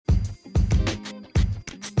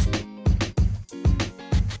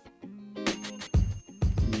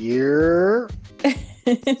Yeah.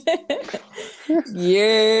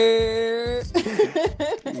 Yeah.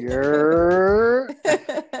 Yeah.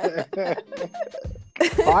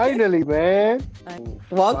 Finally, man.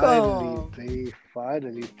 Welcome.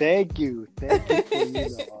 Finally. Thank you for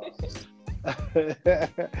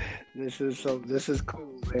this is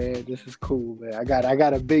cool, man. This is cool, man. I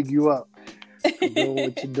gotta big you up for doing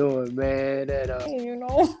what you're doing, man. And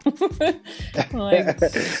Like,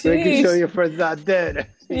 making sure sheesh. your friends not dead.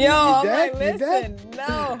 Yo, I'm dead? like, You dead? listen,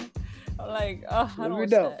 no. I'm like, oh, I Let don't me wish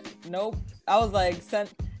know. that. Nope. I was like,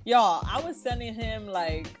 I was sending him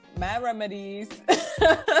like mad remedies.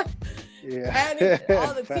 Yeah.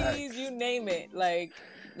 All the Facts. teas, you name it. Like,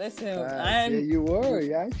 listen, Yeah, you were.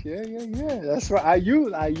 Yeah. That's right. I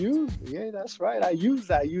use. Yeah, that's right. I use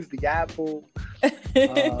the apple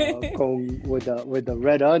with the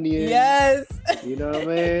red onion. Yes. You know what I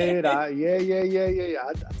mean?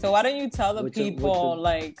 Yeah. So why don't you tell the people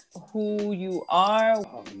like who you are?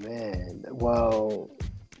 Oh man. Well,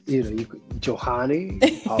 Johanny,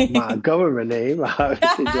 my government name. I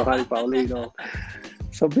say Johanny Paulino.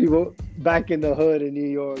 Some people back in the hood in New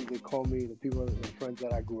York, they call me, the friends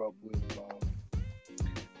that I grew up with,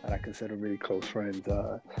 that I consider really close friends,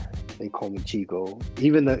 they call me Chico.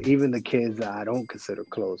 Even the kids that I don't consider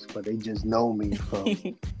close, but they just know me from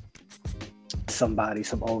some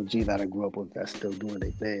OG that I grew up with that's still doing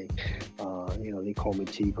their thing. They call me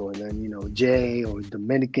Chico, and then Jay or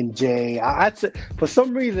Dominican Jay. I'd say for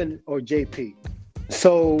some reason, or JP.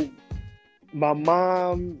 So my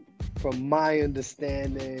mom, from my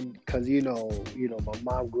understanding, because my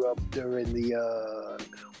mom grew up during the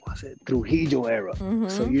Trujillo era,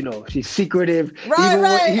 so she's secretive,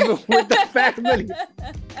 even with the family.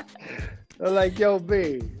 They're like, yo,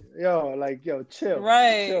 B, chill,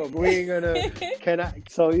 right? Chill. We ain't gonna.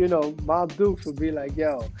 So Mom Dukes would be like,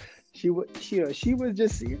 yo. She was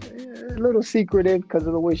just a little secretive because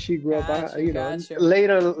of the way she grew up.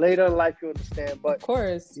 Later in life you understand, but of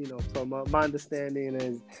course, from my understanding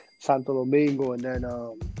is Santo Domingo, and then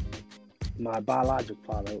my biological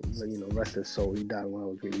father, rest his soul, he died when I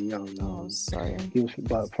was really young. Sorry.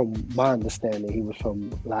 But from my understanding, he was from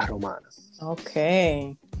La Romana.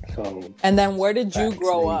 Okay. So. And then where did you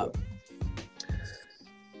grow up?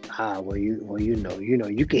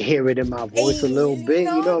 You can hear it in my voice a little bit. You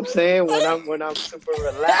know what I'm saying? When I'm super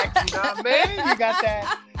relaxed, you know what I mean? You got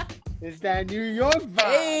that. It's that New York vibe.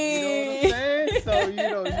 Hey. You know what I'm saying? So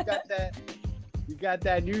you got that. You got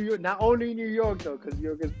that New York. Not only New York though, because New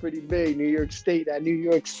York is pretty big. New York State, that New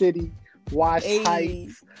York City, Watts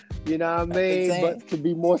Heights. You know what I mean? But to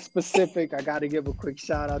be more specific, I got to give a quick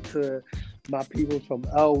shout out to my people from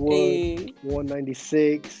Elwood,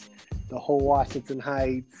 196. The whole Washington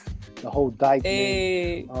Heights, the whole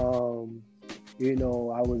Dykeman. I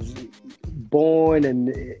was born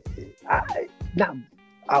and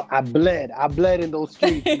I bled in those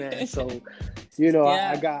streets, man. So,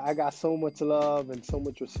 I got so much love and so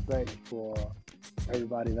much respect for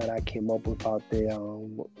everybody that I came up with out there,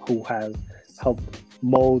 who have helped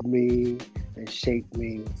mold me and shape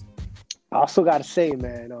me. I also got to say,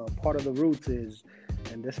 man, part of the roots is,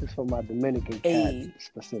 and this is for my Dominican cats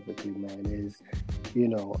specifically, man, is,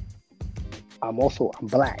 I'm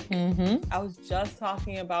Black. Mm-hmm. I was just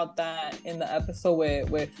talking about that in the episode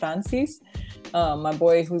with Francis, my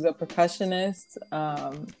boy who's a percussionist.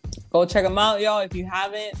 Go check him out, y'all. If you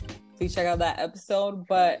haven't, please check out that episode.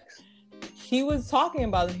 But he was talking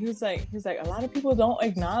about it. He was like, a lot of people don't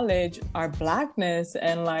acknowledge our Blackness,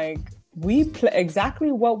 and like, we play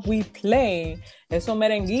exactly what we play. Eso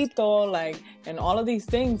merenguito, and all of these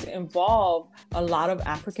things involve a lot of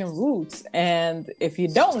African roots. And if you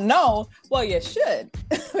don't know, well, you should,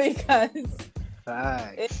 because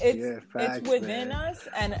it's within us.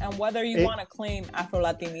 And whether you want to claim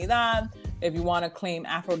Afro-Latinidad, if you want to claim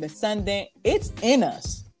Afro-descendant, it's in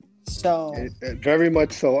us. So very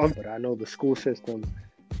much so. But I know the school system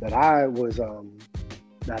that I was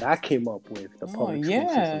that I came up with, the public school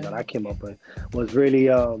system that I came up with, was really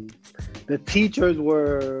the teachers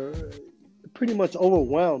were pretty much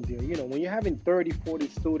overwhelmed. When you're having 30, 40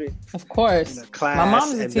 students, of course, in a class, my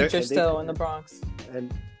mom's a teacher still in the Bronx,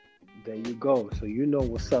 and there you go. So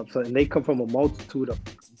what's up. So, and they come from a multitude of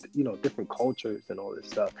different cultures and all this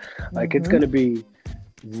stuff. Like, it's gonna be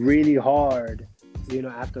really hard,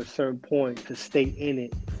 after a certain point, to stay in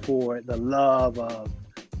it for the love of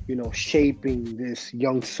shaping this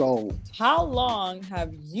young soul. How long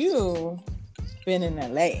have you been in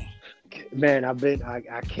LA? Man, I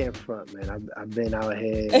can't front, man. I've been out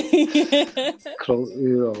here close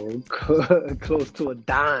to a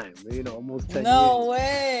dime, almost 10 years. No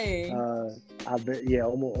way. I've been,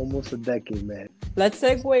 almost a decade, man. Let's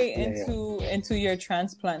segue Yeah. into your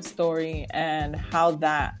transplant story and how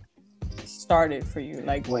that started for you.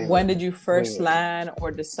 Like, Wait, when wait, did you wait, first wait. land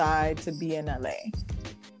or decide to be in LA?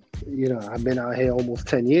 I've been out here almost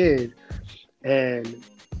 10 years, and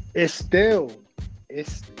it's still,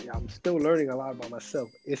 it's, I'm still learning a lot about myself.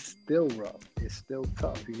 It's still rough. It's still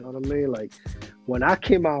tough. You know what I mean? Like, when I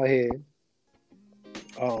came out here,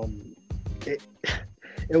 um, it,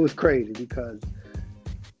 it was crazy because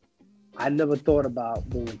I never thought about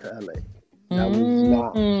moving to LA. That was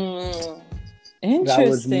not, Mm, that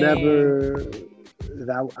was interesting.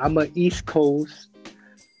 never, I'm a East Coast.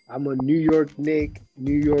 I'm a New York Knick,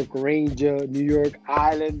 New York Ranger, New York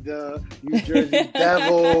Islander, New Jersey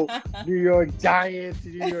Devil, New York Giants,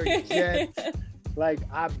 New York Jets. Like,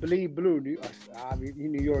 I bleed blue. I mean,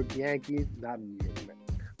 New York Yankees, not New York man,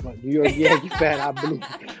 but New York Yankee fan.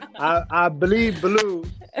 I bleed blue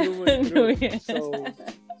through and through. So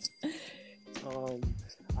um,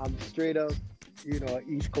 I'm straight up, an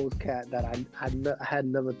East Coast cat that I had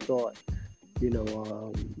never thought,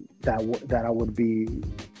 that I would be.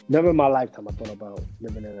 Never in my lifetime I thought about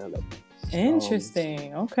living in LA.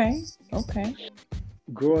 Interesting. Okay. Okay.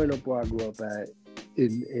 Growing up where I grew up at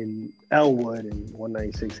in Elwood and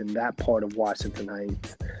 196 in that part of Washington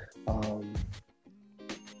Heights, um,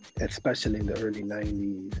 especially in the early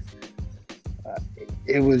 90s, uh,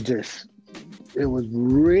 it was just it was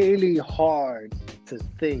really hard to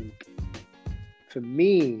think for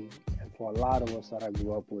me and for a lot of us that I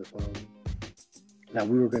grew up with, that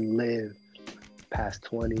we were going to live past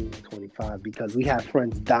 20, 25, because we had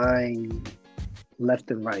friends dying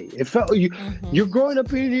left and right. It felt you're growing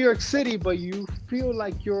up in New York City, but you feel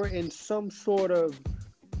like you're in some sort of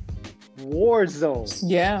war zone.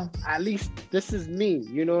 Yeah. At least this is me.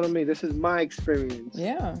 You know what I mean? This is my experience.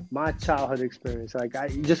 Yeah. My childhood experience. Like, I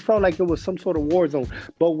just felt like it was some sort of war zone.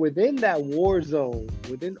 But within that war zone,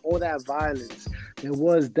 within all that violence, there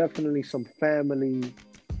was definitely some family.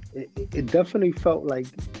 It definitely felt like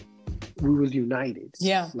we was united.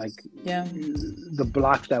 Yeah. Like, yeah. The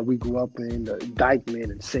blocks that we grew up in, the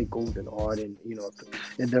Dykeman and Seacoast and Arden,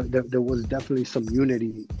 and there was definitely some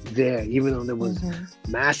unity there, even though there was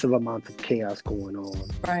massive amounts of chaos going on.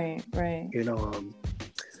 Right.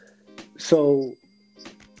 So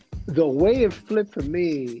the way it flipped for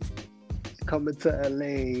me coming to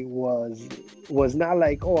LA was not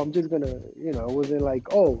like, oh, I'm just gonna, it wasn't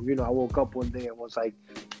like, oh, I woke up one day and was like,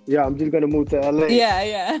 yeah, I'm just gonna move to LA.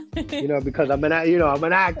 Yeah. Because I'm an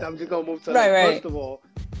actor. I'm just gonna move to LA. Right. First of all,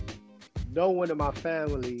 no one in my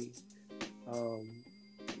family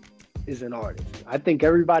is an artist. I think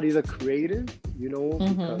everybody's a creative,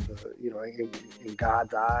 because in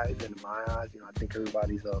God's eyes and in my eyes, I think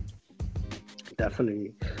everybody's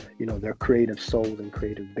definitely, they're creative souls and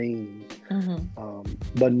creative beings.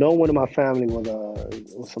 But no one in my family was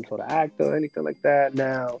some sort of actor or anything like that.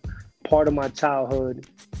 Now, part of my childhood,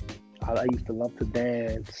 I used to love to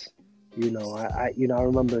dance. I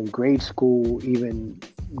remember in grade school even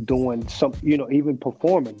doing some, even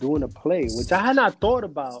performing, doing a play, which I had not thought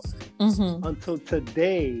about until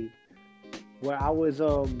today, where I was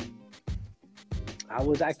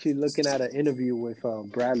actually looking at an interview with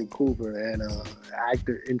Bradley Cooper and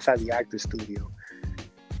actor inside the actor studio.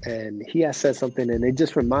 And he had said something, and it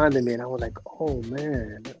just reminded me, and I was like, "Oh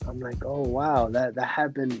man!" I'm like, "Oh wow, that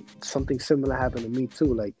happened. Something similar happened to me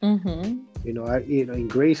too." Like, in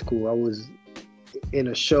grade school, I was in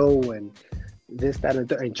a show, and this, that,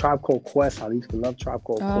 and Tribe Called Quest. I used to love Tribe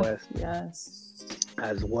Called Quest, yes,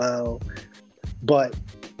 as well. But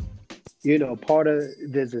part of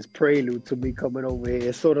this prelude to me coming over here.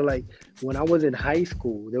 It's sort of like when I was in high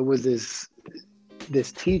school, there was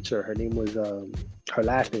this teacher. Her name was her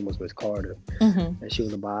last name was Miss Carter, and she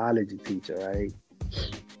was a biology teacher, right?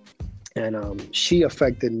 And she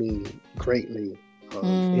affected me greatly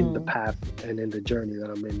in the path and in the journey that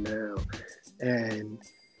I'm in now. And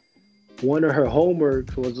one of her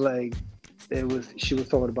homeworks was like, she was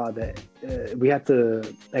talking about that we had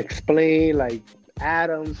to explain like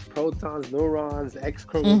atoms, protons, neurons, X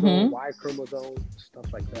chromosome, Y chromosome,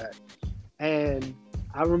 stuff like that. And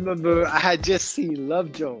I remember I had just seen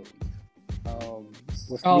Love Jones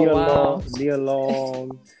with Nia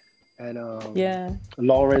Long and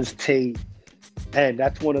Lawrence Tate, and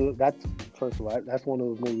that's one of those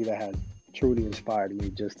movies that has truly inspired me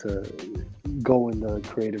just to go in the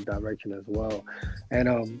creative direction as well.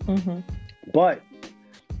 And but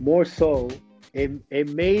more so, it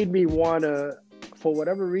made me wanna, for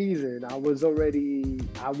whatever reason, I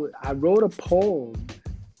wrote a poem.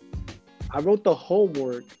 I wrote the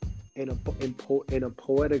homework in a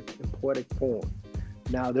poetic poem,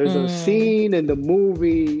 Now, there's a scene in the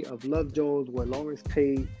movie of Love Jones where Lawrence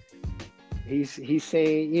Tate, he's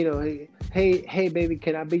saying, you know, hey, baby,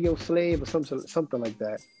 can I be your slave or something like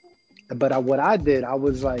that. But what I did, I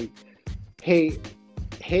was like, hey,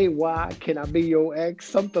 why can I be your ex?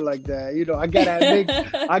 Something like that. You know, I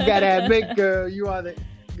gotta admit, girl, you are the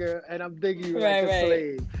girl, and I'm digging you like a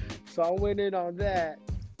slave. So I went in on that,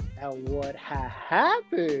 and what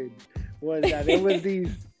happened was that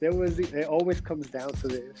it always comes down to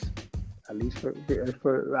this. At least for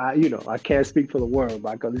you know, I can't speak for the world, but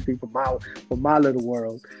I can only speak for my little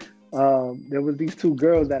world. There was these two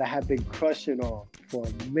girls that I had been crushing on for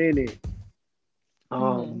a minute.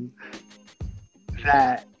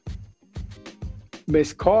 That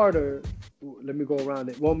Miss Carter, let me go around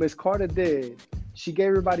it. Well, Miss Carter did. She gave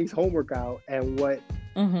everybody's homework out, and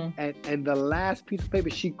and the last piece of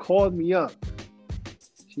paper, she called me up.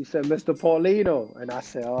 She said, "Mr. Paulino," and I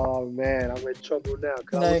said, "Oh man, I'm in trouble now,"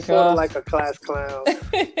 because I was sort of like a class clown.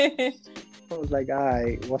 I was like, "All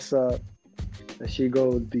right, what's up?" And she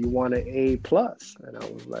goes, "Do you want an A plus?" And I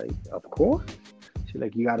was like, "Of course." She's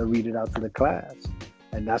like, "You got to read it out to the class,"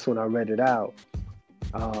 and that's when I read it out.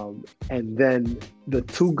 And then the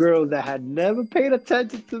two girls that had never paid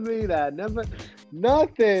attention to me,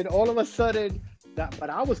 nothing, all of a sudden, but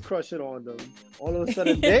I was crushing on them. All of a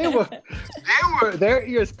sudden, their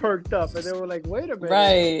ears perked up, and they were like, "Wait a minute,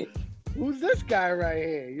 right? Who's this guy right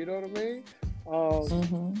here?" You know what I mean?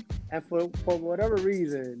 And for whatever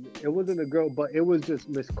reason, it wasn't a girl, but it was just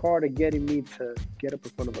Miss Carter getting me to get up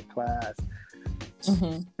in front of a class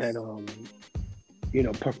and you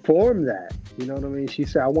know, perform that. You know what I mean? She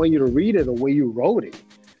said, "I want you to read it the way you wrote it."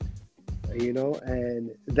 You know,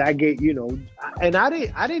 and that gave, you know, and I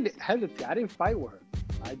didn't hesitate. I didn't fight with her.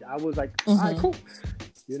 I was like, "All right, cool."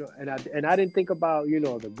 You know, and I didn't think about, you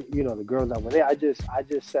know, the girls that were there. I just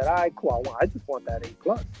said, "All right, cool. I just want that A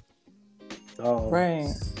plus." Right.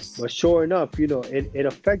 But sure enough, you know, it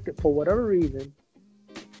affected, for whatever reason,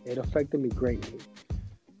 it affected me greatly.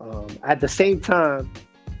 At the same time,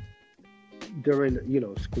 during, you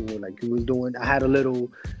know, school, like we had a little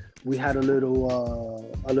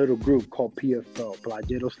group called PFL,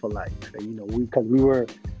 Playeros for Life. And, you know, because we were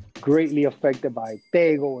greatly affected by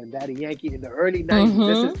Tego and Daddy Yankee in the early 90s.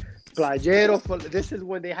 This is Playero, this is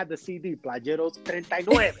when they had the CD, Playero 39,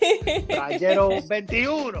 Playero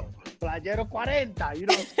 21, Playero 40.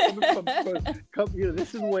 You know,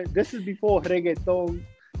 this is before reggaeton.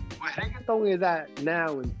 Where reggaeton is at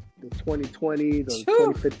now in the 2020s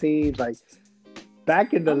or 2015s, like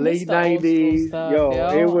back in the late 90s,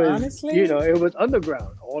 it was, honestly, you know, it was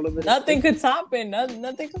underground. All of it. Nothing could top it.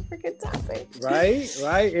 Nothing could freaking top it. Right.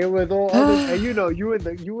 It was all other, and you know, you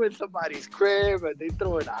in somebody's crib and they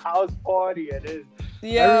throw in a house party and it's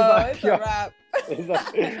it's a wrap.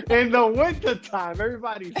 In the winter time,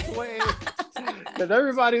 everybody's sweating because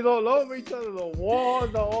everybody's all over each other. The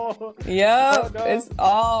walls are all. It's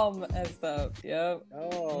all messed up.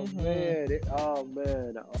 Oh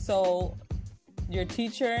man. So, your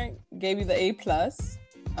teacher gave you the A plus.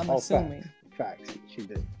 I'm assuming. Facts. She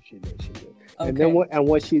did. Okay. And then one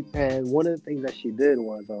of the things that she did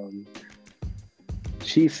was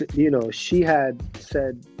she had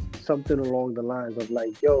said something along the lines of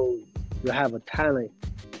like, "Yo, you have a talent.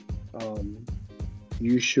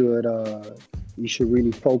 You should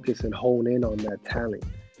really focus and hone in on that talent."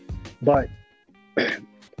 But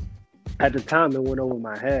at the time, it went over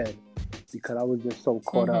my head because I was just so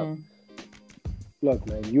caught up. Look,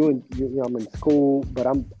 man, I'm in school, but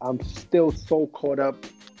I'm still so caught up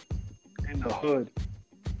in the hood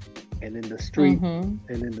and in the street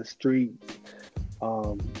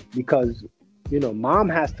because, you know, mom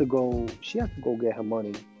has to go get her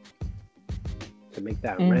money to make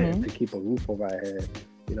that rent, to keep a roof over her head.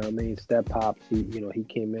 You know what I mean? Step pops, he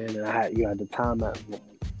came in, and I had, at the time,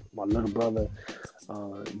 my little brother,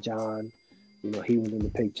 John, you know, he was in the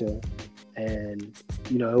picture, and,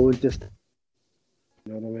 you know, it was just,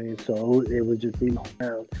 you know what I mean? So it was just really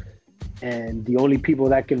around. And the only people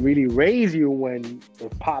that can really raise you when the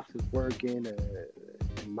pops is working and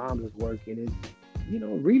mom is working is, you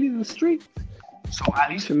know, really the streets. So at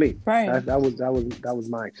least for me, right? That was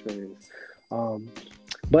my experience.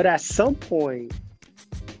 But at some point,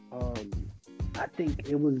 I think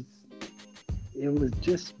it was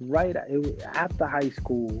just right. It was after high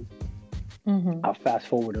school. I'll fast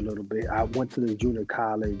forward a little bit. I went to the junior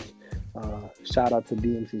college. Shout out to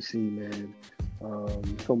BMCC, man.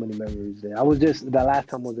 So many memories there. The last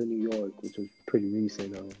time I was in New York, which was pretty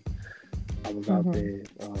recent. I was out there.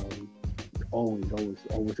 Always.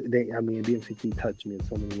 BMCC touched me in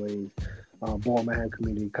so many ways. Baltimore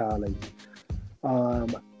Community College.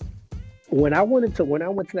 when I went to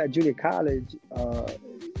that junior college,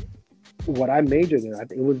 what I majored in, I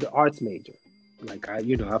think it was the arts major. Like for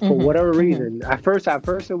Mm-hmm. whatever Mm-hmm. reason, at first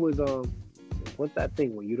it was what's that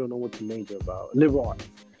thing when you don't know what to major about? Liberal arts.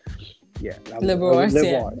 Yeah, Liberal I was arts,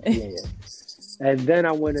 liberal yeah. arts. Yeah, yeah. And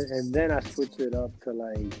then I switched it up to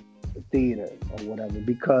like theater or whatever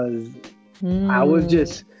I was Mm.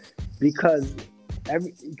 just because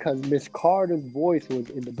because Miss Carter's voice was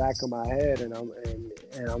in the back of my head, and I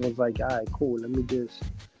was like, all right, cool. Let me just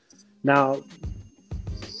now.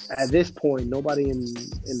 At this point, nobody in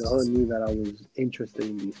the hood knew that I was interested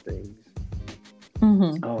in these things.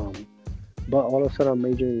 Mm-hmm. Um, but all of a sudden, I'm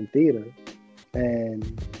majoring in theater,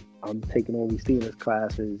 and I'm taking all these theater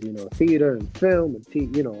classes. Theater and film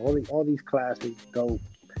and all these classes go.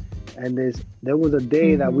 And there was a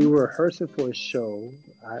day that we Mm-hmm. were rehearsing for a show.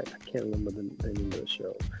 I can't remember the name of the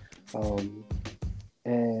show. Um,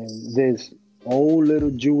 and this old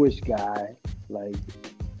little Jewish guy like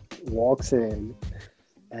walks in,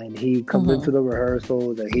 and he comes into Mm-hmm. the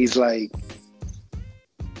rehearsals, and he's like,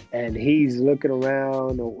 and he's looking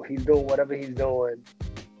around, or he's doing whatever he's doing,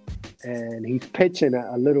 and he's pitching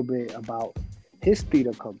a little bit about his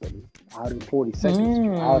theater company out in 42nd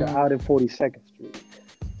Street, out Mm. in 42nd Street.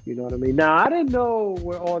 You know what I mean? Now I didn't know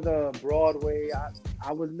where all the Broadway.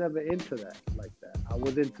 I was never into that like that. I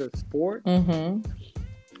was into sports. Mm-hmm.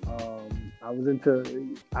 I was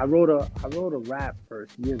into. I wrote a rap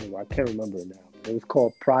first years ago. I can't remember it now. But it was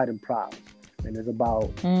called Pride and Props, and Mm.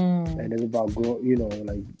 it's about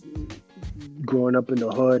like growing up in the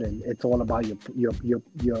hood, and it's all about your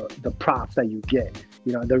the props that you get.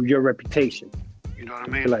 Your reputation. You know what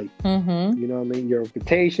I mean? Like, Mm-hmm. your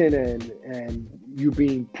reputation, and you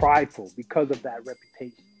being prideful because of that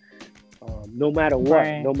reputation. No matter what,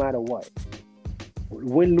 Right. no matter what,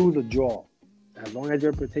 win, lose, or draw, as long as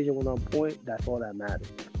your reputation was on point, that's all that matters.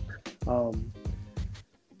 Um,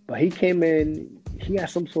 but he came in, he had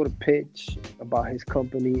some sort of pitch about his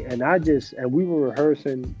company, and we were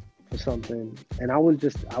rehearsing for something, and I was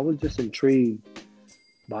just intrigued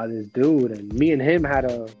by this dude, and me and him had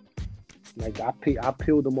a like I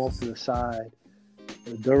peeled him off to the side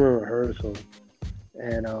during rehearsal,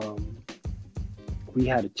 and we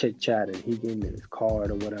had a chit chat, and he gave me his card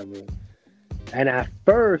or whatever. And at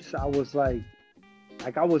first, I was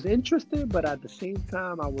like I was interested, but at the same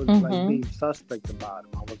time, I was like Mm-hmm. being suspect about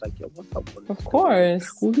him. I was like, yo, what's up with Of this dude? Like,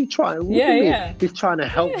 course. who's he trying? What do Yeah, you mean? yeah. He's trying to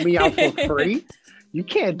help me out for free? You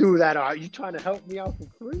can't do that. Are you trying to help me out for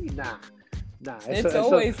free? Nah, nah. It's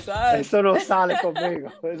always sus. Eso no sale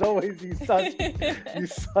conmigo. It's always you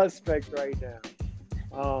suspect right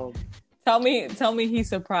now. Tell me he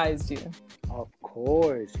surprised you. Of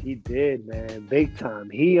course he did, man, big time.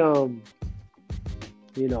 He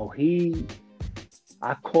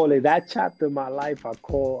I call it that chapter of my life. I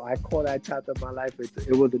call that chapter of my life.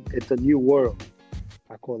 It's a new world.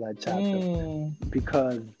 I call that chapter Mm.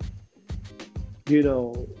 because you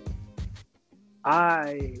know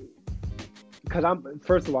I because I'm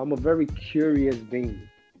first of all I'm a very curious being.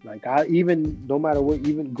 Like I even no matter what,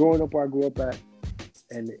 even growing up where I grew up at,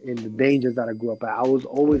 and in the dangers that I grew up at, I was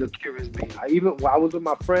always a curious being. I was with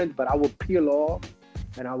my friends, but I would peel off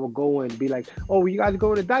and I would go and be like, "Oh, you guys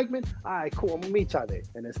going to Dykeman? All right, cool. I'm gonna meet y'all there."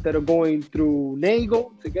 And instead of going through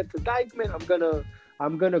Nagel to get to Dykeman,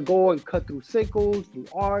 I'm gonna go and cut through Sickles, through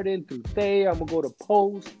Arden, through Thayer. I'm gonna go to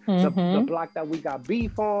Post, the Mm-hmm. block that we got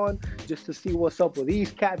beef on, just to see what's up with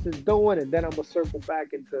these cats is doing, and then I'm gonna circle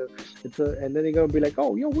back and then they're gonna be like,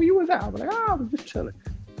 "Oh, yo, where you was at?" I'm like, "Ah, I was just chilling."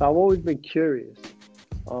 So I've always been curious.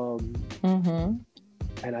 Um, Mm-hmm.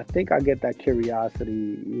 and I think I get that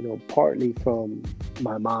curiosity, partly from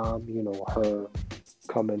my mom, her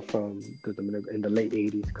coming from in the late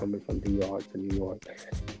 '80s, coming from the yards in New York,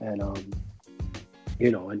 and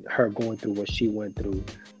and her going through what she went through,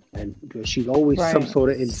 and she's always some Right. sort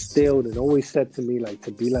of instilled and always said to me like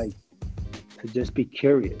to just be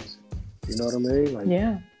curious. You know what I mean? Like,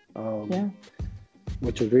 Yeah. um, Yeah.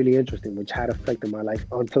 which was really interesting, which had affected my life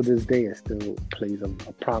until this day. It still plays a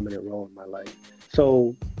prominent role in my life.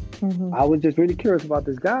 So Mm-hmm. I was just really curious about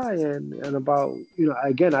this guy and about,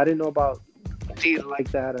 again, I didn't know about theater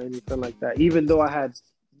like that or anything like that, even though I had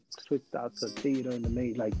switched out to theater in the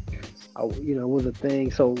main, like, it was a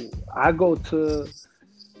thing. So I go to,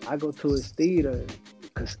 his theater,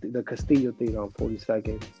 the Castillo Theater on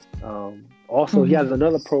 42nd. Also, he Mm-hmm. has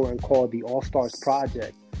another program called the All Stars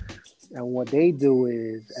Project. And what they do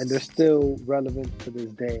is, and they're still relevant to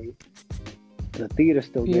this day, the theater's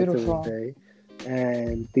still there to this Beautiful. day,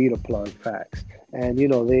 and Theater Plug Facts. And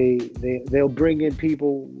they'll bring in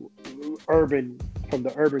people urban from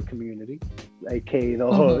the urban community, aka the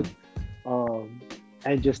Mm-hmm. hood, um,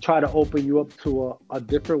 and just try to open you up to a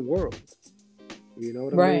different world. You know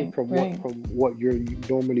what I mean? Right. From Right. what you're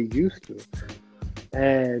normally used to.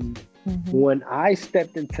 And when I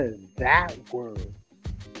stepped into that world,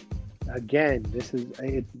 again,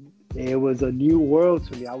 it was a new world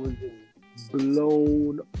to me. I was just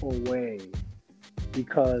blown away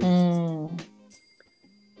because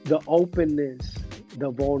the openness, the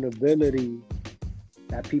vulnerability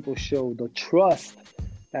that people show, the trust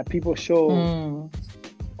that people show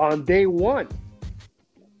on day one,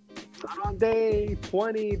 not on day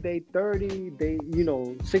 20, day 30, day,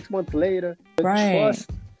 6 months later. The trust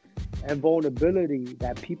and vulnerability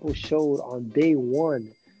that people showed on day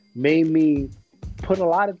one made me put a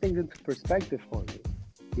lot of things into perspective for me.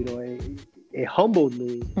 It humbled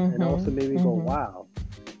me and also made me go, wow.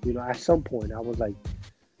 At some point I was like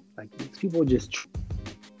these people just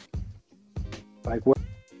like what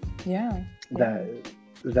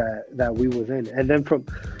that we was in. And then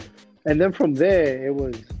from there it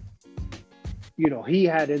was, he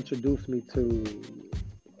had introduced me to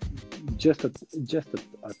just a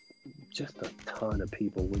ton of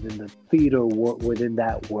people within the theater within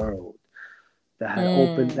that world that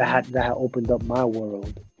had opened up my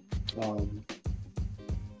world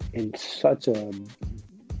in such a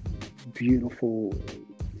beautiful,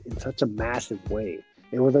 in such a massive way.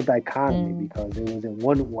 It was a dichotomy because it was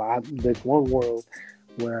in this one world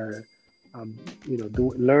where I'm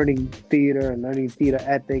learning theater and learning theater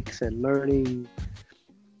ethics and learning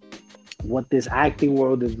what this acting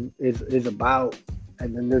world is about.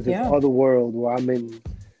 And then there's this other world where I'm in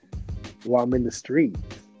the streets.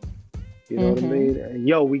 You know what I mean? And,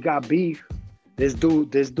 yo, we got beef. This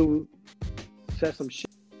dude said some shit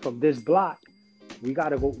from this block. We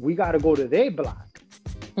gotta go to their block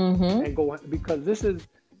and go, because this is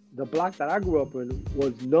the block that I grew up in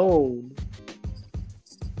was known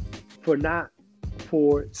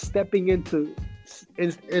for stepping into.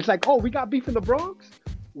 It's like, oh, we got beef in the Bronx.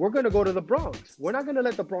 We're gonna go to the Bronx. We're not gonna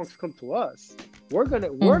let the Bronx come to us. We're gonna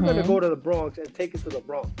go to the Bronx and take it to the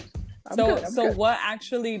Bronx. I'm good. What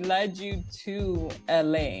actually led you to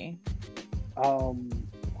LA?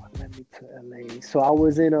 What led me to LA? So I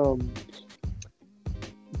was in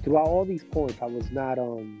throughout all these points, I was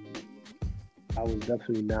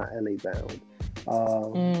definitely not LA bound.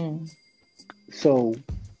 So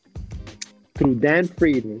through Dan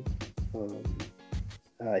Friedman,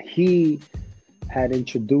 he had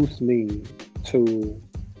introduced me to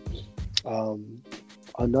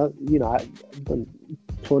another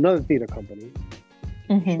theater company,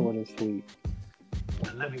 short and sweet,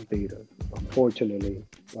 the Living Theater. Unfortunately,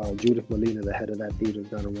 Judith Molina, the head of that theater,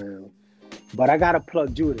 is not around. But I gotta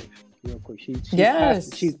plug Judith real quick.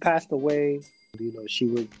 She's passed away. She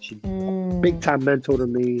big time mentor to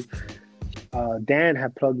me. Dan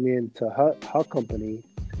had plugged me into her company,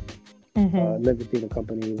 Living Theater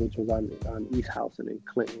Company, which was on East Houston in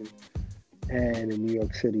Clinton and in New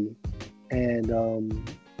York City. And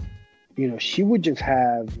she would just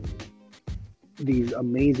have these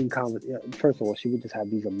amazing First of all, she would just have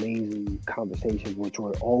these amazing conversations, which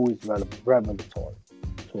were always revelatory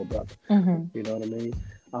to a brother. You know what I mean?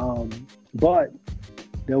 But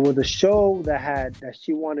there was a show that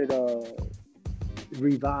she wanted to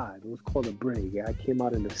revive. It was called The Brig. It came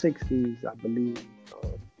out in the 60s, I believe,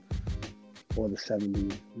 or the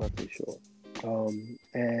 70s. I'm not too sure.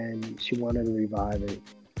 And she wanted to revive it.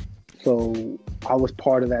 So I was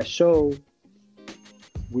part of that show.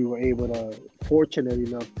 We were fortunate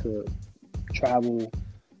enough to travel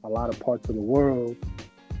a lot of parts of the world.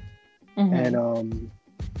 And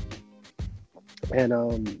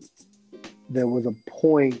there was a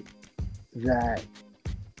point that,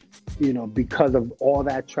 because of all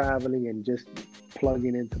that traveling and just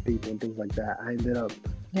plugging into people and things like that, I ended up,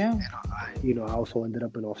 I also ended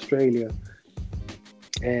up in Australia.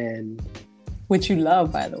 And which you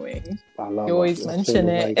love, by the way. I love. You always mention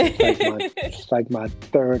it. It's like my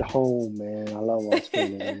third home, man. I love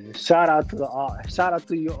Australia. Man. Shout out to all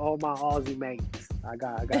my Aussie mates. I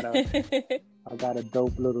got a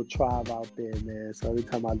dope little tribe out there, man. So every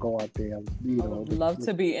time I go out there, I would love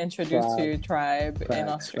to be introduced to your tribe in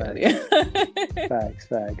Australia. Facts.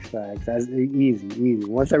 That's easy.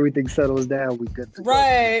 Once everything settles down, we good to go.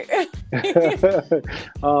 Right.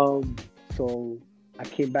 So I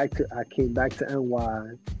came back to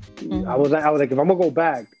NY. I was like, if I'm gonna go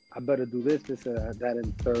back, I better do this, that,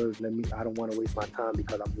 and third. I don't want to waste my time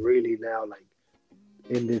because I'm really now like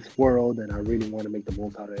in this world, and I really want to make the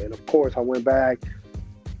most out of it. And of course, I went back.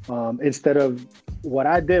 Instead of what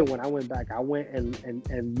I did when I went back, I went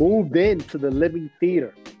and moved into the Living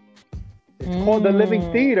Theater. It's called the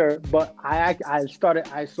Living Theater, but I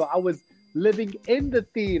was living in the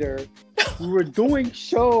theater. We were doing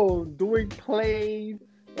shows, doing plays.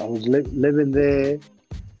 I was living there.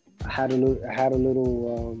 I was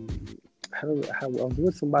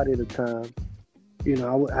with somebody at the time. You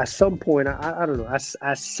know, at some point, I don't know. At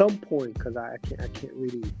some point, because I can't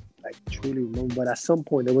really like truly remember. But at some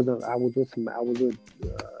point, I was with I was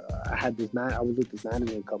with this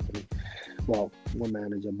management company. Well, one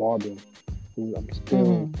manager, Barbara, who I'm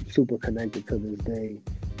still super connected to this day.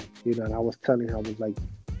 You know, and I was telling her, I was like,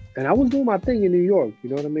 and I was doing my thing in New York.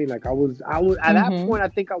 You know what I mean? Like I was at that point. I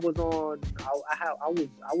think I was on. I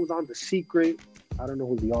was on The Secret. I don't know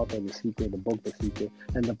who's the author of The Secret, the book The Secret,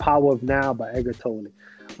 and The Power of Now by Edgar Tolle.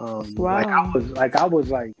 Wow.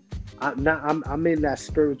 I'm in that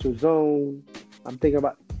spiritual zone. I'm thinking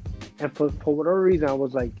about, and for whatever reason, I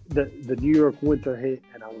was like, the New York winter hit,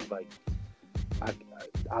 and I was like,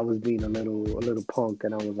 I was being a little punk,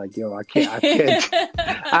 and I was like, yo, I can't.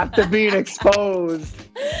 After being exposed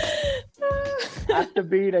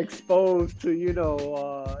to, you know,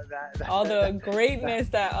 that all the greatness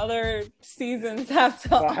that other seasons have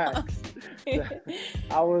to offer.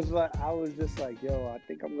 I was just like, yo, I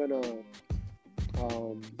think I'm gonna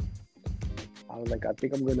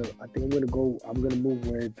move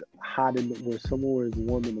where it's hot where somewhere is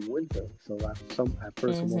warm in the winter. So at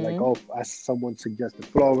first someone like, someone suggested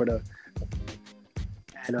Florida,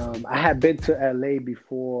 and I had been to LA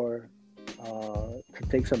before to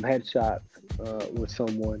take some headshots with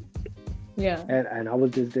someone. Yeah. And I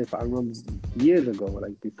was just there. I remember years ago,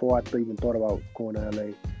 like before I even thought about going to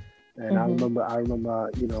LA. And I remember,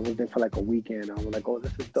 you know, I was there for like a weekend. I was like, oh,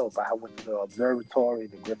 this is dope. I went to the observatory,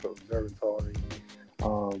 the Griffith Observatory.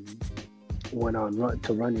 Went on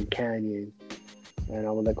to Runyon Canyon. And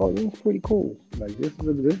I was like, oh, this is pretty cool. Like, this is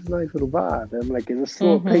a nice little vibe. And I'm like, it's a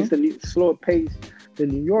slower pace than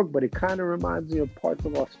New York, but it kind of reminds me of parts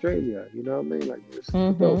of Australia. You know what I mean? Like, this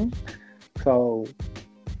is dope. So,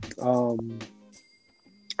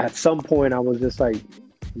 at some point, I was just like,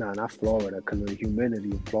 nah, not Florida, because of the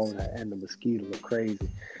humidity in Florida and the mosquitoes are crazy.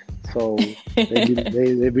 So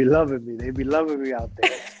they be loving me. They be loving me out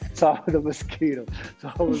there. So the mosquito. So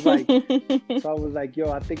I was like,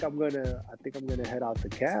 yo, I think I'm gonna head out to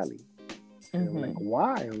Cali. And I'm like,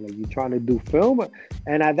 why? I'm like, you trying to do film?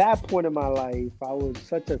 And at that point in my life, I was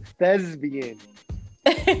such a thespian.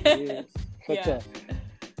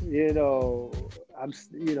 You know, I'm,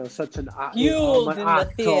 you know, such an fueled in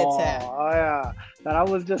the theater. Oh, yeah. That I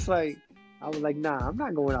was like, nah, I'm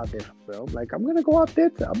not going out there for film. Like, I'm gonna go out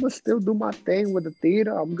there. I'm gonna still do my thing with the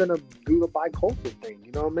theater. I'm gonna do the bicultural thing.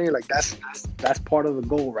 You know what I mean? Like, that's part of the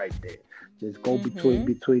goal right there. Just go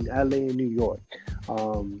between LA and New York.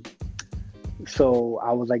 So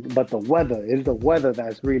I was like, but the weather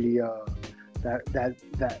that's really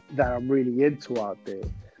that I'm really into out there.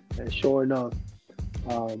 And sure enough,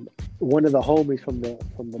 one of the homies from the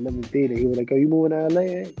Living Theater, he was like, "Oh, you moving to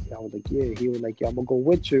LA?" I was like, "Yeah." He was like, "Yeah, I'm gonna go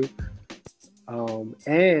with you."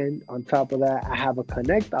 And on top of that, I have a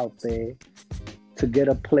connect out there to get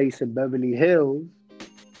a place in Beverly Hills.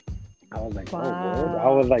 I was like, wow. Oh, Lord. I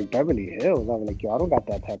was like, Beverly Hills. I was like, yo, I don't got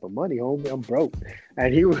that type of money, homie. I'm broke.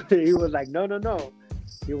 And he was like, no.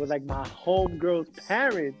 He was like, my homegirl's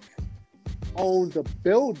parents owns a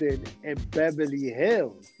building in Beverly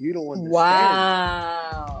Hills. You don't understand.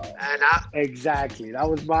 Wow. And exactly. That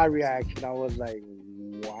was my reaction. I was like,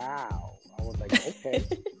 wow. I was like, okay.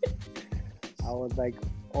 I was like,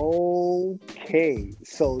 okay.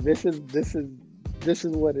 So this is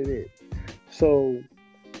what it is. So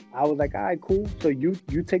I was like, all right, cool. So you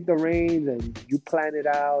take the reins and you plan it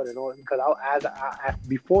out and all. Because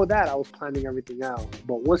before that, I was planning everything out.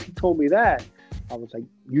 But once he told me that, I was like,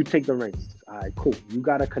 you take the reins. All right, cool. You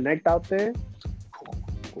got to connect out there.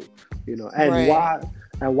 Cool. You know, and while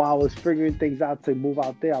I was figuring things out to move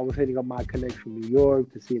out there, I was hitting up my connects from New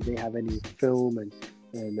York to see if they have any film and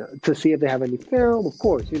to see if they have any film. Of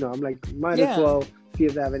course, you know, I'm like, might as well see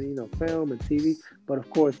if they have any, you know, film and TV. But of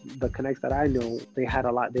course, the connects that I know, they had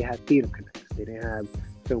a lot. They had theater connects. They didn't have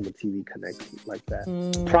film and TV connects like that.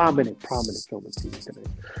 Prominent film and TV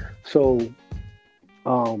connects.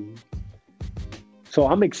 So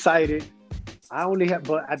I'm excited.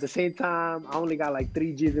 But at the same time, I only got like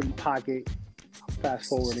 3 G's in my pocket. I'm fast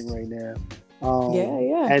forwarding right now.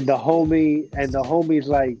 And the homie's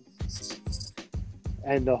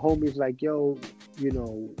like, yo, you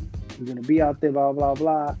know, we're gonna be out there, blah blah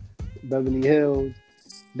blah, Beverly Hills.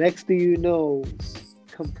 Next thing you know,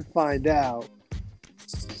 come to find out,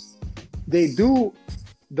 they do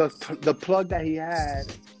the plug that he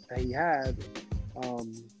had. They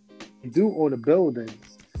do own a building,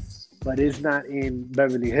 but it's not in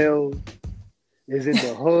Beverly Hills. It's in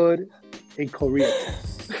the hood. in Korea.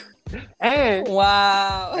 and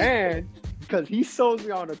Wow. and because he sold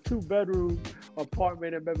me on a 2-bedroom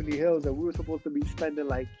apartment in Beverly Hills, and we were supposed to be spending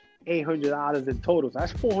like $800 in total. So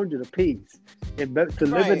that's $400 a piece. To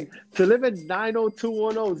live in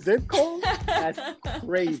 90210 zip code, that's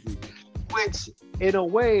crazy. Which, in a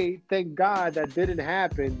way, thank God that didn't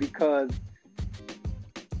happen, because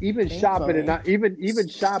even shopping and not even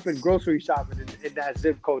shopping, grocery shopping in that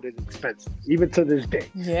zip code is expensive, even to this day.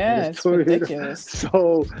 Yeah, it's ridiculous.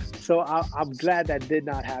 So I'm glad that did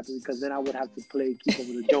not happen, because then I would have to keep up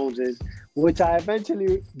with the Joneses, which I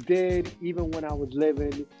eventually did. Even when I was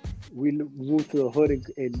living, we moved to the hood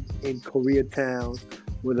in Koreatown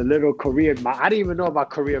with a little Korean. I didn't even know about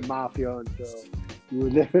Korean mafia until we were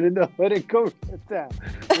living in the hood in Koreatown,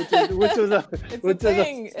 which was a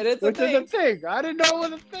thing. It is a thing. I didn't know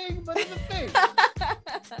it was a thing, but it's a thing.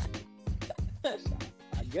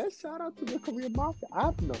 I guess shout out to the Korean mafia. I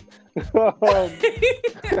don't know.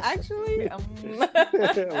 Actually,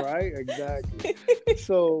 right, exactly.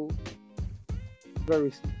 So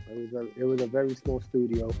it was a very small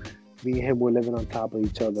studio. Me and him were living on top of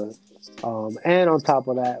each other, and on top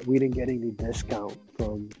of that, we didn't get any discount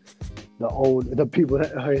from the people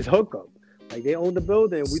that his hookup. Like, they owned the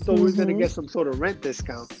building. We thought we were gonna get some sort of rent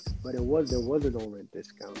discount, but there wasn't no rent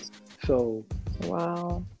discount. So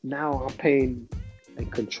wow, now I'm paying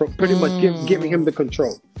and control, pretty much giving him the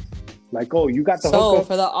control. Like, oh, you got the hookup. So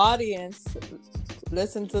for the audience,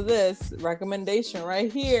 listen to this recommendation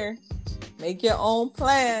right here. Make your own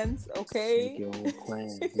plans, okay? Make your own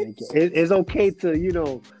plans. It's okay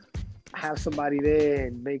to, have somebody there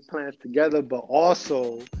and make plans together, but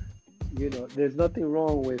also, there's nothing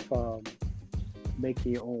wrong with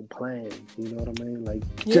making your own plans. You know what I mean? Like,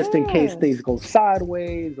 just in case things go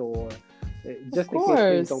sideways, or just in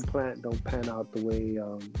case things don't pan out the way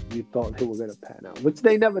you thought they were gonna pan out, which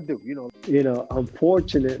they never do.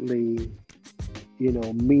 Unfortunately,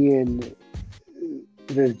 me and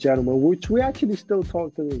this gentleman, which we actually still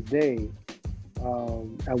talk to this day,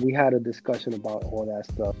 and we had a discussion about all that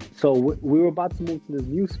stuff. So we were about to move to this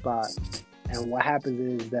new spot, and what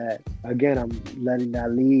happens is that, again, I'm letting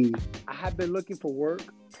that lead. I have been looking for work.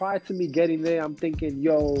 Prior to me getting there, I'm thinking,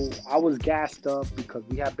 I was gassed up because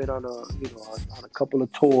we have been on a couple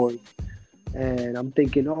of tours, and I'm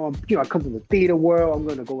thinking, I come from the theater world. I'm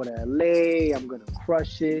gonna go to LA. I'm gonna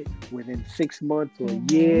crush it within 6 months or a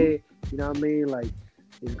year. You know what I mean? Like,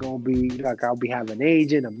 it's going to be, like, I'll be having an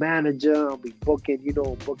agent, a manager, I'll be booking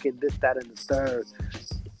this, that, and the third,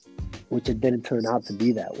 which it didn't turn out to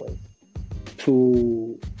be that way.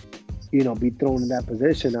 To, be thrown in that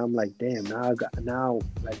position, I'm like, damn, now,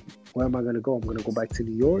 where am I going to go? I'm going to go back to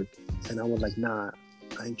New York? And I was like, nah,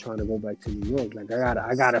 I ain't trying to go back to New York. Like,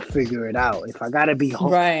 I gotta figure it out. If I gotta be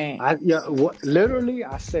home, right? Literally,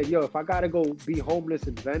 I said, if I gotta go be homeless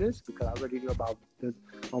in Venice, because I already knew about this.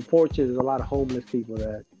 Unfortunately, there's a lot of homeless people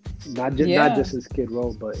that not just in Skid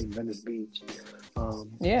Row, but in Venice Beach.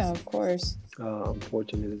 Of course.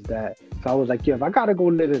 Unfortunately, is that. So I was like, if I gotta go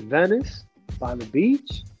live in Venice by the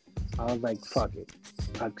beach, I was like, fuck it.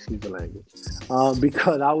 Excuse the language,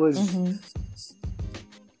 because I was.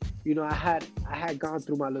 I had gone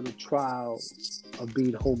through my little trial of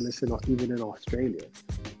being homeless, even in Australia.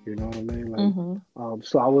 You know what I mean? Like,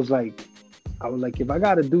 so I was like, if I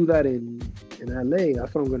got to do that in LA,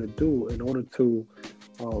 that's what I'm gonna do in order to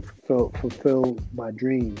fulfill my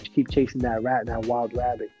dreams, keep chasing that wild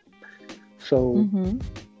rabbit. So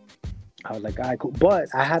I was like, all right, cool.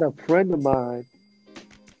 But I had a friend of mine,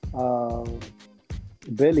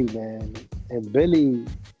 Billy, man, and Billy.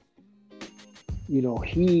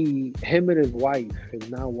 Him and his wife, his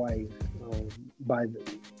now wife, back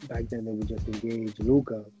then they were just engaged,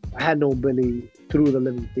 Luca. I had known Billy through the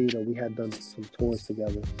Living Theater. We had done some tours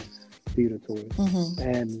together, theater tours.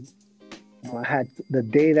 And I had, the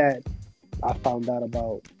day that I found out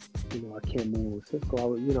about, I can't move to Cisco, I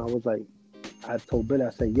was like, I told Billy, I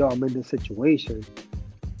said, I'm in this situation.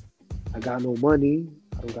 I got no money.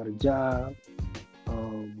 I don't got a job.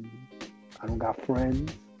 I don't got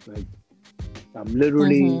friends. Like, I'm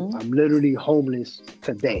literally homeless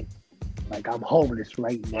today. Like, I'm homeless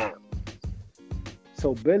right now.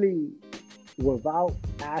 So Billy, without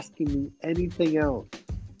asking me anything else,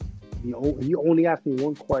 he only asked me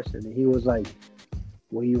one question, and he was like,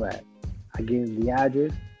 where you at? I gave him the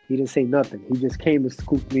address. He didn't say nothing. He just came and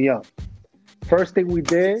scooped me up. First thing we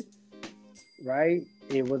did, right,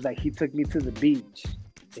 it was like he took me to the beach.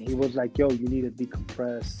 And he was like, you need to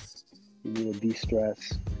decompress. You need to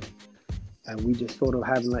de-stress. And we just sort of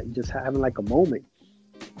having like a moment.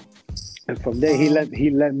 And from there, he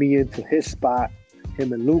let me into his spot,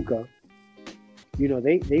 him and Luca.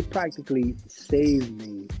 they practically saved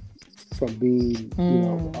me from being,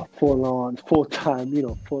 a full-on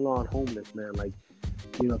homeless, man. Like,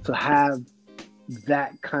 to have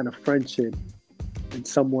that kind of friendship and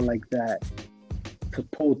someone like that to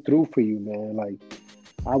pull through for you, man. Like,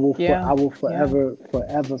 I will forever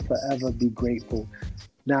be grateful.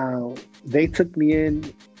 Now, they took me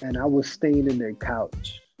in and I was staying in their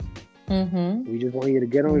couch. We just want you to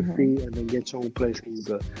get on your feet and then get your own place and you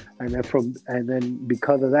go. And then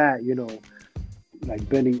because of that, like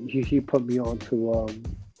Benny, he put me on to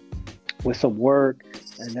with some work,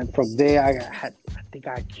 and then from there I think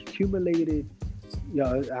I accumulated. You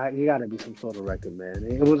got to be some sort of record, man.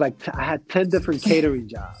 It was like I had 10 different catering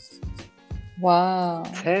jobs. Wow.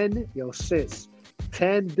 10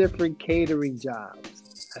 different catering jobs.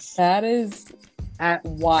 That is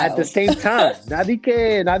wild. At the same time.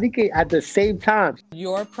 Nadike at the same time.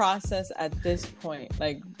 Your process at this point,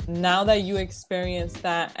 like now that you experienced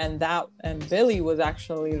that and Billy was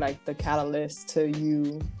actually like the catalyst to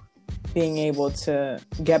you being able to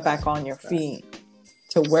get back on your feet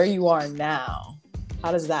to where you are now.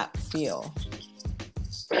 How does that feel?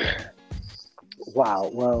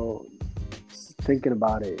 Wow. Well, thinking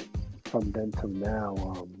about it from then to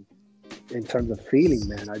now, in terms of feeling,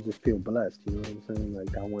 man, I just feel blessed. You know what I'm saying?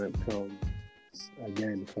 Like I went from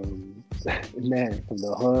the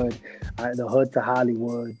hood to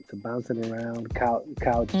Hollywood, to bouncing around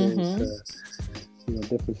couches, to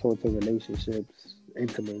different sorts of relationships,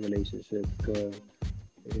 intimate relationships, to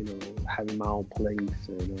having my own place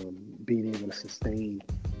and being able to sustain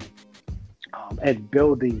and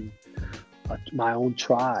building my own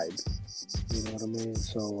tribe. You know what I mean?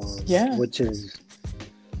 So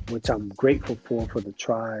which I'm grateful for the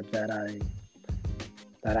tribe that I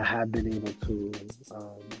have been able to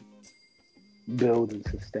build and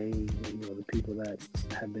sustain. The people that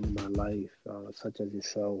have been in my life, such as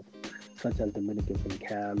yourself, such as Dominicans in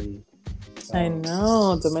Cali. I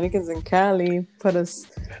know Dominicans in Cali put us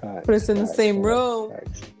in the same room,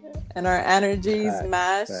 and our energies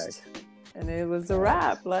matched, and it was a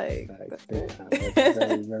wrap. Like that's very,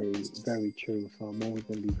 very, very true. So I'm always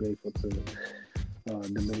gonna be grateful to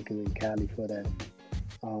Dominicans in Cali for that.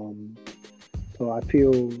 So I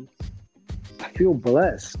feel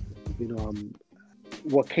blessed.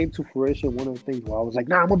 What came to fruition, one of the things where I was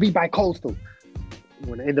like, I'm gonna be bi-coastal.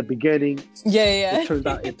 When in the beginning, it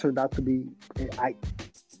turned out to be.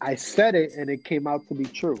 I said it and it came out to be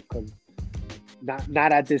true, because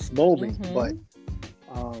not at this moment, but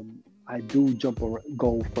I do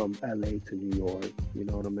go from LA to New York. You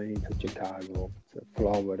know what I mean? To Chicago, to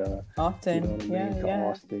Florida, often. You know what I mean? To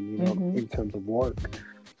Austin. In terms of work.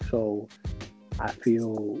 So I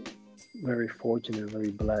feel very fortunate, very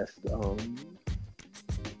blessed.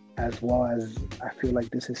 As well as I feel like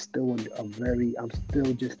this is still I'm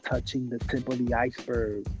still just touching the tip of the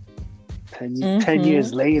iceberg. 10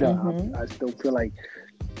 years later, I still feel like,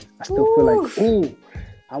 ooh,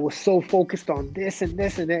 I was so focused on this and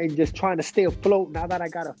that, and just trying to stay afloat. Now that I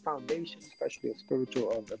got a foundation, especially a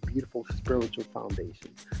beautiful spiritual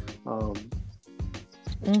foundation,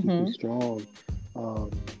 keep me strong.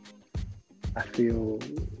 I feel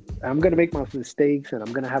I'm gonna make my mistakes, and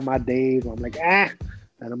I'm gonna have my days where I'm like,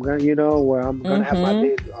 and I'm gonna, where I'm gonna have my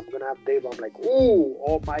days. I'm gonna have days where I'm like, ooh,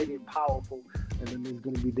 almighty and powerful. And then there's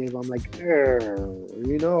gonna be days where I'm like,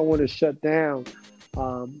 I want to shut down.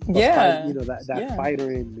 That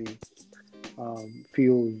fighter in me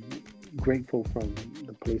feels grateful from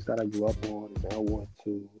the place that I grew up on, and I want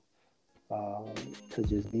to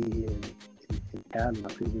just be here in Cali.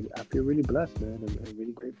 I feel really blessed, man, and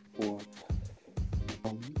really grateful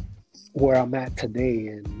for where I'm at today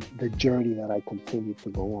and the journey that I continue to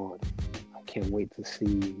go on. I can't wait to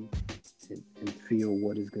see and feel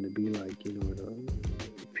what it's going to be like, in a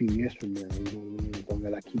few years from now. You know what I mean? As long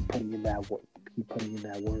as I keep putting in that work, keep plugging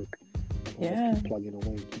away,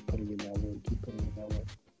 keep putting in that work.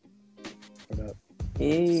 What up?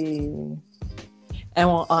 Hey. And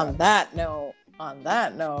on that note, I'm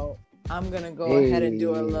gonna go ahead and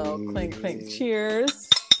do a little clink clink cheers.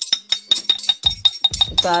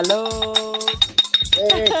 Salud.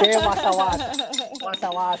 Que wasa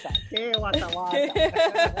wasa. Que wasa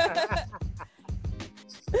wasa.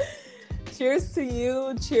 Cheers to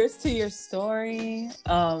you. Cheers to your story.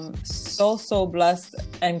 So blessed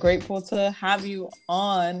and grateful to have you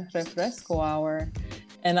on Refresco Hour.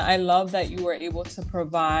 And I love that you were able to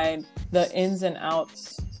provide the ins and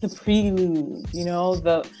outs, the prelude,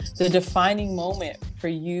 the defining moment for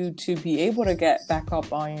you to be able to get back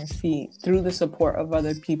up on your feet through the support of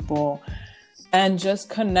other people, and just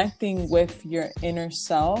connecting with your inner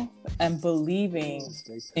self and believing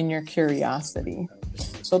in your curiosity.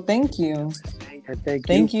 So thank you. And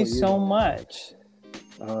thank you so much.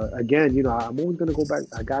 Again, you know, I'm always going to go back.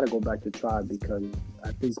 I got to go back to tribe, because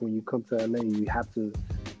I think when you come to LA, you have to,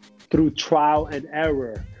 through trial and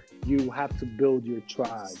error, you have to build your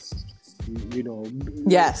tribe. You know,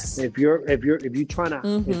 yes. If you're trying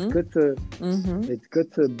to, it's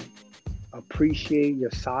good to appreciate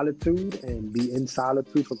your solitude and be in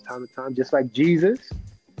solitude from time to time. Just like Jesus,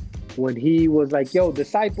 when he was like, "Yo,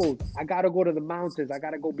 disciples, I gotta go to the mountains. I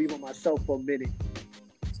gotta go be by myself for a minute."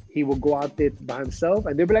 He would go out there by himself,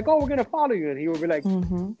 and they'd be like, "Oh, we're gonna follow you," and he would be like,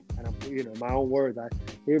 and I'm, you know, my own words,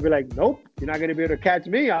 he would be like, "Nope, you're not gonna be able to catch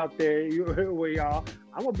me out there. Where y'all,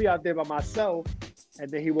 I'm gonna be out there by myself." And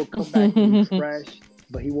then he will come back refreshed,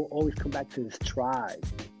 but he will always come back to his tribe.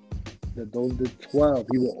 The 12,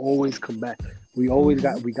 he will always come back. We always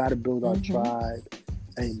got to build our tribe.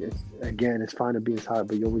 And it's fine to be inside,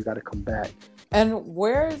 but you always got to come back. And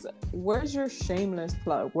where's your shameless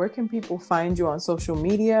plug? Where can people find you on social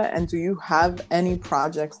media? And do you have any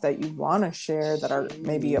projects that you want to share that are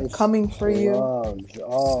maybe upcoming for you?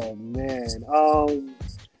 Oh man.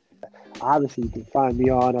 Obviously you can find me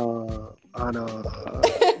on IG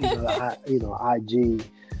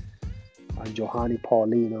on Johanny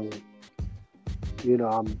Paulino.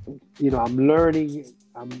 I'm learning.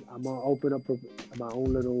 I'm gonna open up my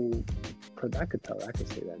own little. I can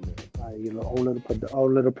say that now.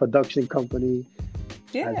 Own little production company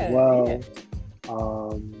as well.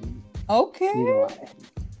 Yeah. Okay. You know,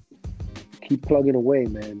 keep plugging away,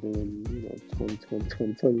 man. During 2020,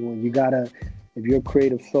 2021, you gotta. If you're a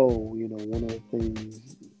creative soul, you know, one of the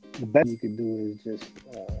things, the best you can do is just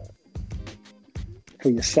for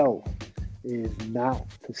yourself is not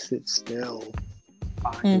to sit still.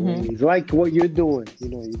 Ways. Like what you're doing, you're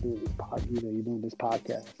doing this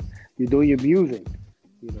podcast, you're doing your music.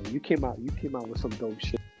 You came out with some dope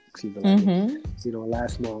shit.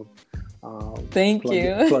 Last month. Thank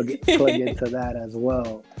you. Plug into that as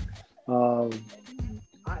well.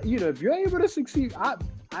 If you're able to succeed,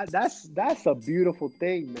 that's a beautiful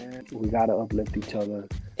thing, man. We gotta uplift each other,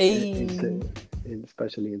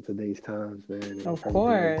 especially in today's times, man. And of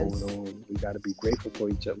course, going on, we gotta be grateful for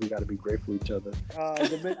each other. We gotta be grateful for each other. I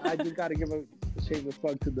just gotta give a shameless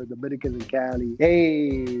plug to the Dominicans in Cali.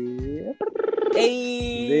 Hey,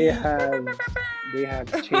 they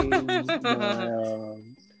have changed my.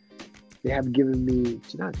 They have given me,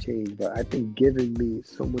 not changed, but I think given me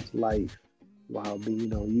so much life. Wow,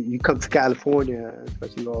 you come to California,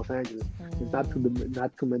 especially Los Angeles. There's not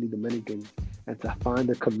too many Dominicans, and to find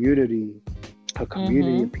a community of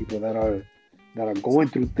people that are going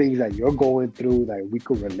through things that you're going through, that we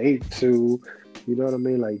could relate to. You know what I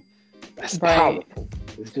mean? Like, that's powerful.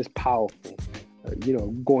 It's just powerful.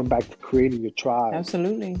 Going back to creating your tribe.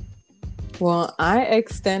 Absolutely. Well, I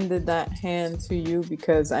extended that hand to you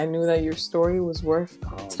because I knew that your story was worth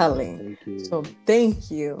telling. Thank you. So thank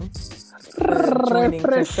you for joining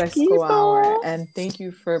Refresco Hour, and thank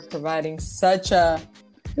you for providing such a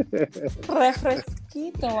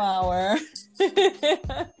refresquito hour.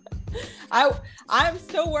 I'm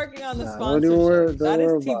still working on the sponsorship. That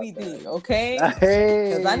is TBD, okay?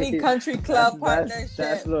 Because I need country club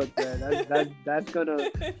partnership.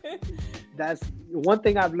 That's one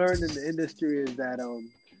thing I've learned in the industry is that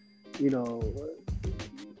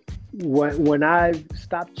when I've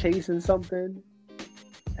stopped chasing something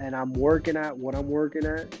and I'm working at what I'm working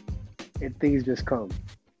at, and things just come.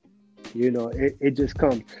 It just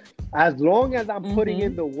comes. As long as I'm putting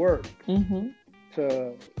in the work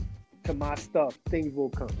to my stuff, things will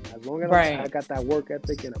come. As long as I got that work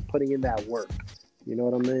ethic and I'm putting in that work, you know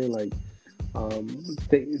what I mean? Like,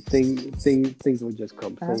 things will just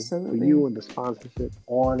come. Absolutely. So for you and the sponsorship,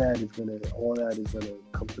 all that is gonna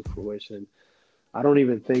come to fruition. I don't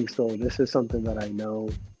even think so. This is something that I know.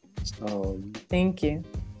 Thank you.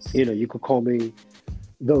 You could call me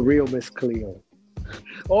the real Miss Cleo.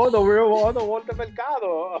 Or the Walter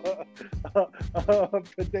Mercado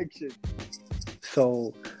prediction.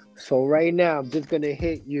 So right now, I'm just going to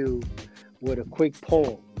hit you with a quick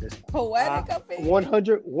poem. This poetic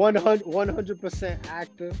 100%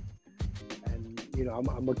 actor. And, I'm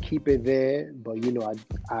going to keep it there. But,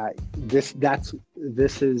 this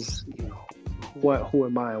is, who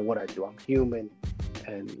am I and what I do. I'm human.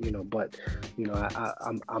 And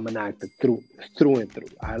I'm an actor through and through.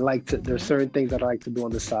 I like to. There's certain things that I like to do on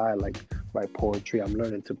the side, like write poetry. I'm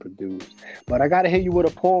learning to produce, but I gotta hit you with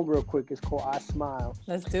a poem real quick. It's called "I Smile."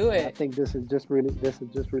 Let's do it. And I think this is just really good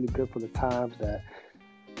for the times that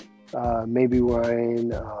maybe we're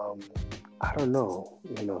in. I don't know,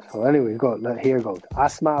 So anyway, here it goes. I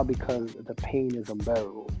smile because the pain is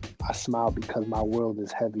unbearable. I smile because my world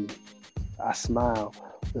is heavy. I smile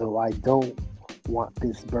though I don't want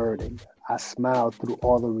this burden. I smile through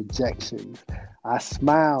all the rejections. I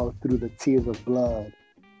smile through the tears of blood.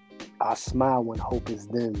 I smile when hope is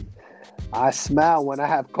dim. I smile when I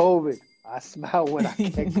have COVID. I smile when I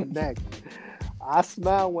can't connect. I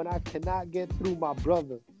smile when I cannot get through my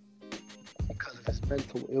brother because of his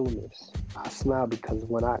mental illness. I smile because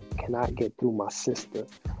when I cannot get through my sister.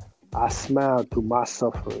 I smile through my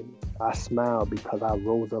suffering. I smile because I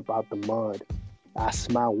rose up out the mud. I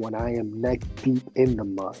smile when I am neck deep in the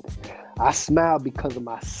mud. I smile because of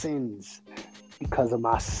my sins, because of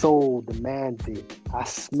my soul demands it. I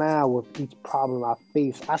smile with each problem I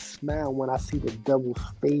face. I smile when I see the devil's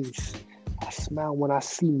face. I smile when I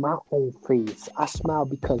see my own face. I smile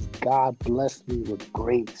because God blessed me with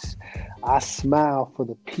grace. I smile for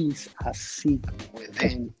the peace I seek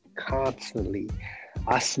within constantly.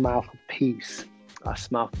 I smile for peace. I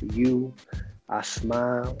smile for you. I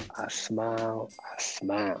smile, I smile, I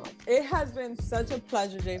smile. It has been such a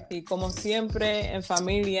pleasure, JP. Como siempre, en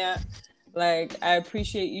familia. Like, I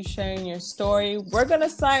appreciate you sharing your story. We're going to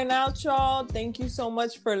sign out, y'all. Thank you so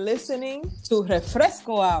much for listening to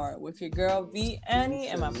Refresco Hour with your girl, V. Annie,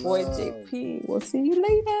 and my boy, JP. We'll see you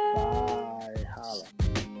later. Bye. Holla.